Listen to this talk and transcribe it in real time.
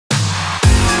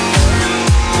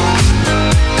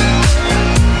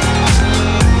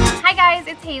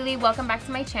everybody, welcome back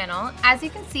to my channel. As you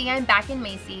can see, I'm back in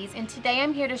Macy's and today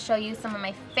I'm here to show you some of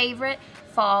my favorite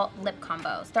fall lip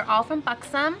combos. They're all from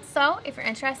Buxom, so if you're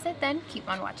interested, then keep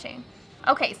on watching.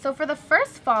 Okay, so for the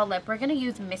first fall lip, we're gonna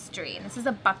use Mystery. And this is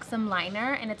a Buxom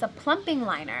liner and it's a plumping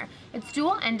liner. It's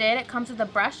dual-ended, it comes with a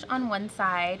brush on one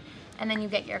side and then you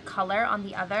get your color on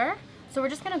the other. So we're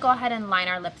just gonna go ahead and line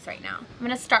our lips right now. I'm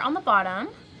gonna start on the bottom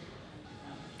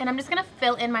and I'm just gonna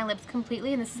fill in my lips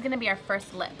completely, and this is gonna be our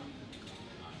first lip.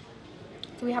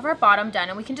 So we have our bottom done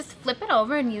and we can just flip it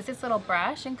over and use this little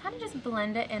brush and kind of just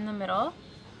blend it in the middle.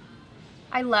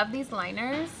 I love these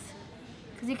liners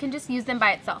because you can just use them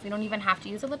by itself. You don't even have to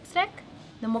use a lipstick.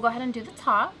 Then we'll go ahead and do the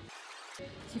top.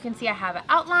 So you can see I have it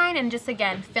outlined and just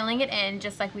again filling it in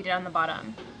just like we did on the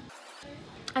bottom.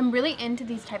 I'm really into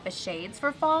these type of shades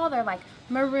for fall. They're like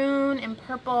maroon and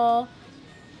purple.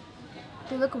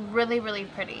 They look really, really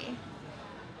pretty.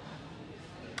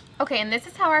 Okay, and this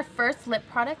is how our first lip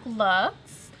product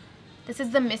looks. This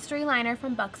is the Mystery liner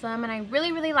from Buxom, and I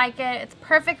really, really like it. It's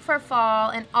perfect for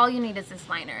fall, and all you need is this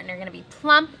liner, and you're gonna be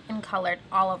plump and colored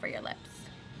all over your lips.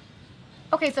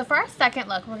 Okay, so for our second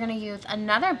look, we're gonna use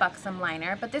another Buxom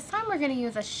liner, but this time we're gonna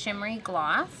use a shimmery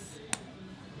gloss.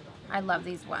 I love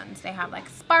these ones. They have like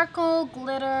sparkle,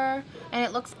 glitter, and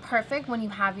it looks perfect when you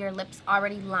have your lips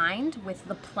already lined with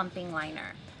the plumping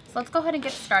liner. So let's go ahead and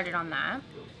get started on that.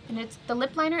 And the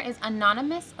lip liner is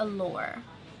Anonymous Allure.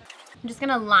 I'm just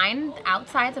gonna line the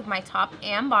outsides of my top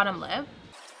and bottom lip,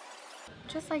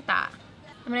 just like that.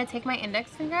 I'm gonna take my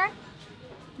index finger,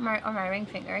 or my ring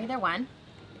finger, either one,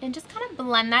 and just kind of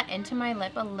blend that into my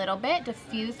lip a little bit,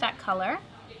 diffuse that color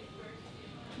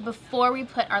before we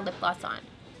put our lip gloss on.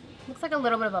 Looks like a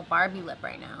little bit of a Barbie lip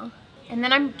right now. And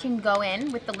then I can go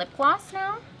in with the lip gloss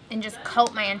now and just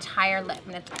coat my entire lip,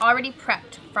 and it's already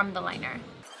prepped from the liner.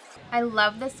 I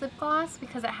love this lip gloss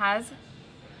because it has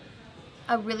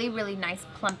a really, really nice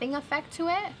plumping effect to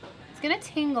it. It's gonna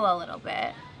tingle a little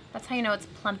bit. That's how you know it's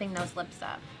plumping those lips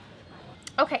up.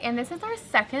 Okay, and this is our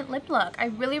second lip look. I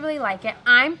really, really like it.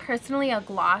 I'm personally a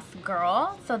gloss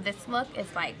girl, so this look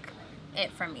is like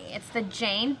it for me. It's the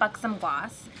Jane Buxom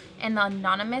gloss and the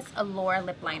Anonymous Allure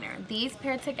lip liner. These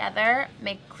paired together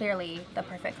make clearly the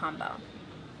perfect combo.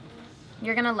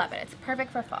 You're gonna love it. It's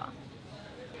perfect for fall.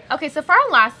 Okay, so for our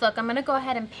last look, I'm gonna go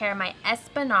ahead and pair my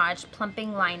Espionage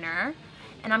plumping liner,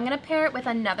 and I'm gonna pair it with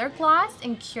another gloss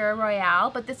in Pure Royale,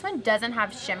 but this one doesn't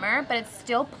have shimmer, but it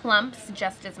still plumps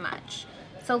just as much.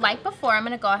 So like before, I'm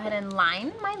gonna go ahead and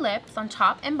line my lips on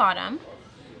top and bottom,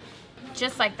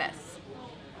 just like this.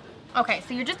 Okay,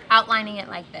 so you're just outlining it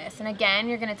like this, and again,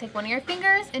 you're gonna take one of your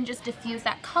fingers and just diffuse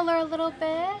that color a little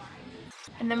bit,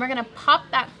 and then we're gonna pop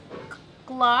that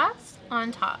gloss on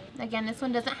top. Again, this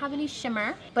one doesn't have any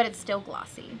shimmer, but it's still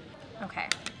glossy. Okay,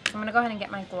 so I'm gonna go ahead and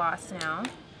get my gloss now.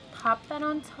 Pop that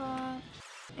on top,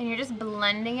 and you're just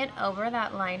blending it over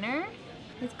that liner.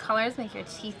 These colors make your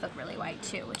teeth look really white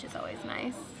too, which is always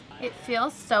nice. It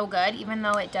feels so good, even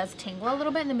though it does tingle a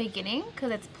little bit in the beginning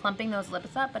because it's plumping those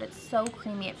lips up, but it's so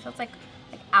creamy. It feels like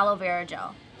aloe vera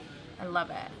gel. I love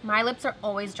it. My lips are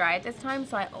always dry at this time,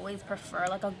 so I always prefer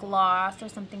like a gloss or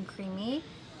something creamy.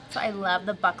 So I love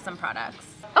the Buxom products.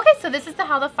 Okay, so this is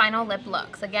how the final lip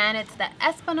looks. Again, it's the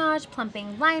Espionage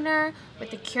plumping liner with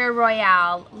the Pure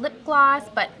Royale lip gloss,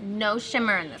 but no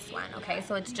shimmer in this one, okay?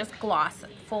 So it's just gloss,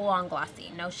 full-on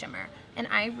glossy, no shimmer. And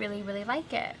I really, really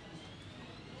like it.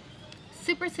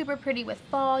 Super, super pretty with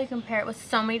fall. You can pair it with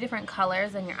so many different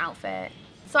colors in your outfit.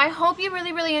 So I hope you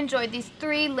really, really enjoyed these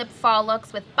 3 lip fall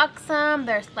looks with Buxom.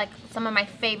 They're like some of my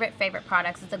favorite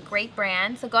products. It's a great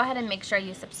brand. So go ahead and make sure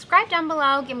you subscribe down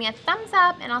below. Give me a thumbs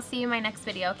up, and I'll see you in my next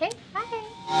video, okay? Bye!